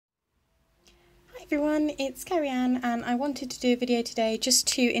everyone, it's Kerri-Ann and I wanted to do a video today just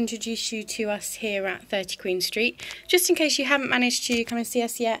to introduce you to us here at 30 Queen Street, just in case you haven't managed to come and see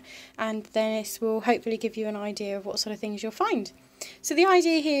us yet, and this will hopefully give you an idea of what sort of things you'll find. So the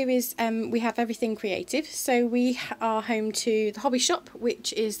idea here is we have everything creative. So we are home to the hobby shop,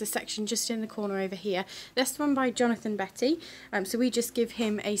 which is the section just in the corner over here. That's run by Jonathan Betty. So we just give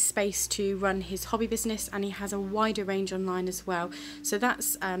him a space to run his hobby business, and he has a wider range online as well. So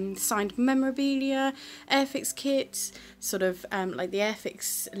that's signed memorabilia, Airfix kits, sort of like the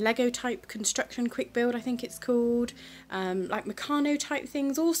Airfix Lego type construction quick build, I think it's called, like Meccano type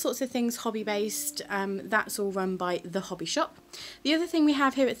things, all sorts of things hobby based. That's all run by the hobby shop. The other thing we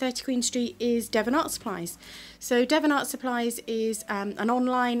have here at 30 Queen Street is Devon Art Supplies. So Devon Art Supplies is an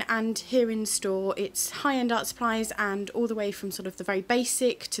online and here in store. It's high-end art supplies, and all the way from sort of the very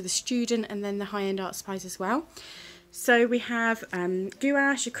basic to the student, and then the high-end art supplies as well. So we have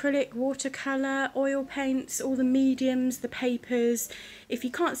gouache, acrylic, watercolour, oil paints, all the mediums, the papers. If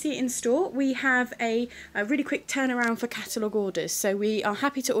you can't see it in store, we have a really quick turnaround for catalogue orders. So we are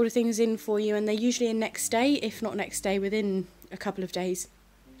happy to order things in for you, and they're usually in next day, if not next day, within a couple of days,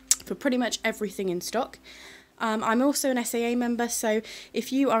 for pretty much everything in stock. I'm also an SAA member, so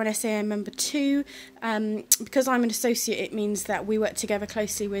if you are an SAA member too, because I'm an associate, it means that we work together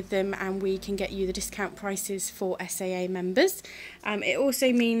closely with them and we can get you the discount prices for SAA members. It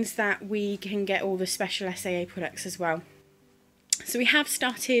also means that we can get all the special SAA products as well. So we have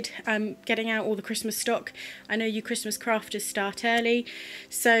started getting out all the Christmas stock. I know you Christmas crafters start early,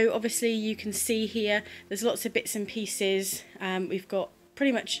 so obviously you can see here there's lots of bits and pieces. We've got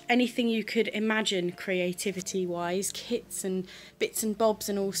pretty much anything you could imagine creativity wise, kits and bits and bobs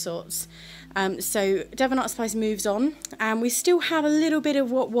and all sorts. So Devon Art Supplies moves on, and we still have a little bit of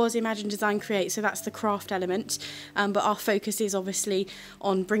what was Imagine Design Create, so that's the craft element, but our focus is obviously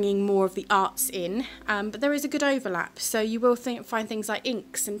on bringing more of the arts in, but there is a good overlap. So you will find things like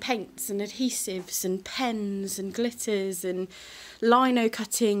inks and paints and adhesives and pens and glitters and lino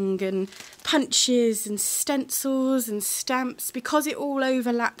cutting and punches and stencils and stamps. Because it all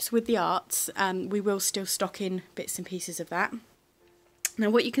overlaps with the arts, we will still stock in bits and pieces of that. Now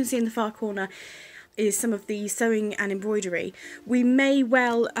what you can see in the far corner is some of the sewing and embroidery. We may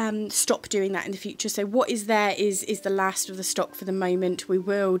well stop doing that in the future, so what is there is the last of the stock for the moment. We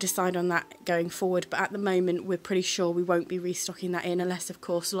will decide on that going forward, but at the moment we're pretty sure we won't be restocking that in, unless of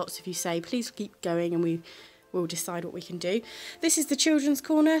course lots of you say please keep going, and we'll decide what we can do. This is the children's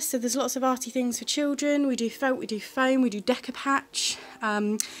corner, so there's lots of arty things for children. We do felt, we do foam, we do decoupage.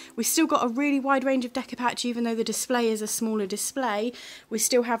 We've still got a really wide range of decoupage, even though the display is a smaller display. We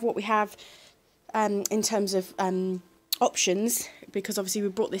still have what we have in terms of options, because obviously we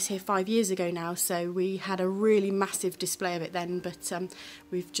brought this here 5 years ago now, so we had a really massive display of it then, but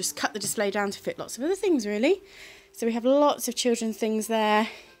we've just cut the display down to fit lots of other things really. So we have lots of children's things there,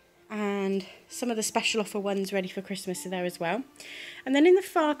 and some of the special offer ones ready for Christmas are there as well. And then in the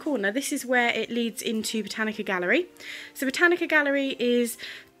far corner, this is where it leads into Botanica Gallery. So Botanica Gallery is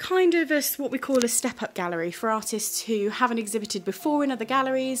kind of what we call a step-up gallery for artists who haven't exhibited before in other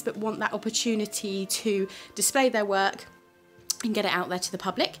galleries but want that opportunity to display their work and get it out there to the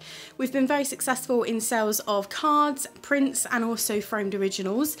public. We've been very successful in sales of cards, prints, and also framed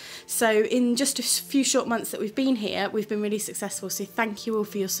originals. So in just a few short months that we've been here, we've been really successful, so thank you all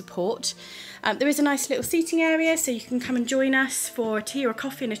for your support. There is a nice little seating area, so you can come and join us for a tea or a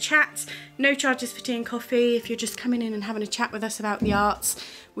coffee and a chat. No charges for tea and coffee. If you're just coming in and having a chat with us about the arts,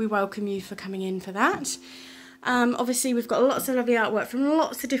 we welcome you for coming in for that. Obviously we've got lots of lovely artwork from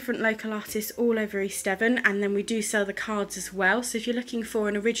lots of different local artists all over East Devon, and then we do sell the cards as well, so if you're looking for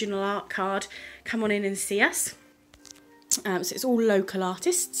an original art card, come on in and see us. So it's all local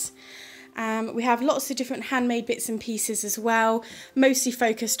artists. We have lots of different handmade bits and pieces as well, mostly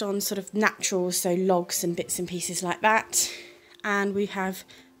focused on sort of naturals, so logs and bits and pieces like that. And we have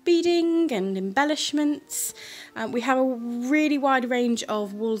beading and embellishments. We have a really wide range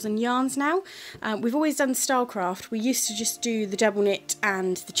of wools and yarns now. We've always done stylecraft. We used to just do the double knit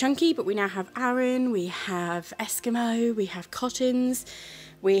and the chunky, but we now have Aran, we have Eskimo, we have cottons,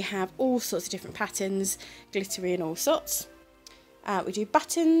 we have all sorts of different patterns, glittery and all sorts. We do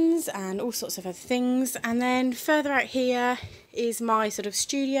buttons and all sorts of other things, and then further out here is my sort of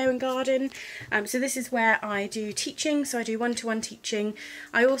studio and garden. So this is where I do teaching, so I do one-to-one teaching.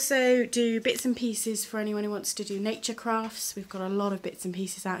 I also do bits and pieces for anyone who wants to do nature crafts. We've got a lot of bits and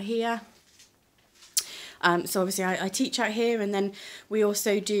pieces out here. So obviously I teach out here, and then we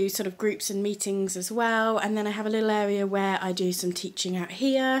also do sort of groups and meetings as well, and then I have a little area where I do some teaching out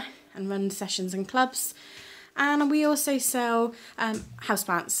here and run sessions and clubs. And we also sell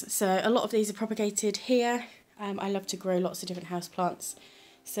houseplants. So a lot of these are propagated here. I love to grow lots of different houseplants.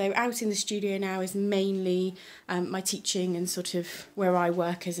 So out in the studio now is mainly my teaching and sort of where I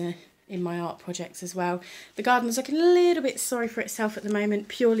work in my art projects as well. The garden's looking a little bit sorry for itself at the moment,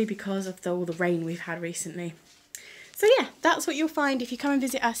 purely because of all the rain we've had recently. So yeah, that's what you'll find if you come and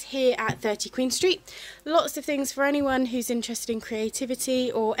visit us here at 30 Queen Street. Lots of things for anyone who's interested in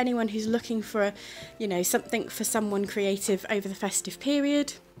creativity, or anyone who's looking for, you know, something for someone creative over the festive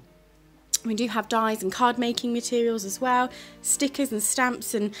period. We do have dies and card making materials as well, stickers and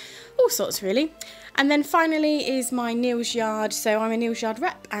stamps and all sorts really. And then finally is my Neil's Yard. So I'm a Neil's Yard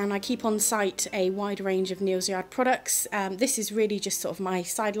rep and I keep on site a wide range of Neil's Yard products. This is really just sort of my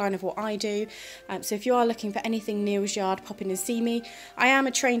sideline of what I do. So if you are looking for anything Neil's Yard, pop in and see me. I am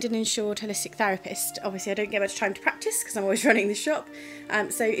a trained and insured holistic therapist. Obviously I don't get much time to practice because I'm always running the shop.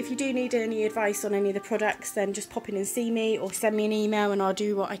 So if you do need any advice on any of the products, then just pop in and see me or send me an email and I'll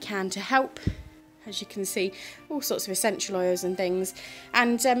do what I can to help. As you can see, all sorts of essential oils and things,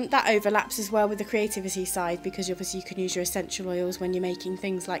 and that overlaps as well with the creativity side, because obviously you can use your essential oils when you're making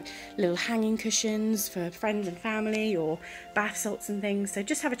things like little hanging cushions for friends and family, or bath salts and things. So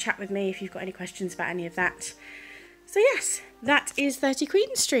just have a chat with me if you've got any questions about any of that. So yes, that is 30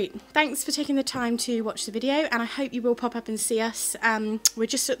 Queen Street. Thanks for taking the time to watch the video, and I hope you will pop up and see us. We're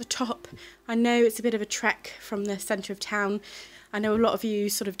just at the top. I know it's a bit of a trek from the centre of town. I know a lot of you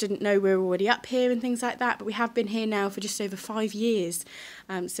sort of didn't know we were already up here and things like that, but we have been here now for just over 5 years.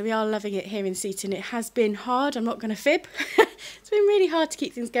 So we are loving it here in Seaton. It has been hard, I'm not going to fib. It's been really hard to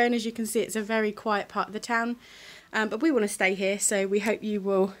keep things going. As you can see, it's a very quiet part of the town. But we want to stay here, so we hope you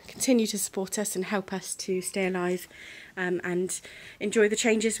will continue to support us and help us to stay alive and enjoy the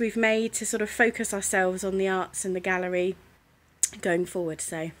changes we've made to sort of focus ourselves on the arts and the gallery going forward.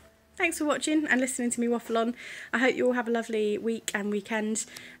 So thanks for watching and listening to me waffle on. I hope you all have a lovely week and weekend,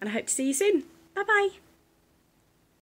 and I hope to see you soon. Bye bye.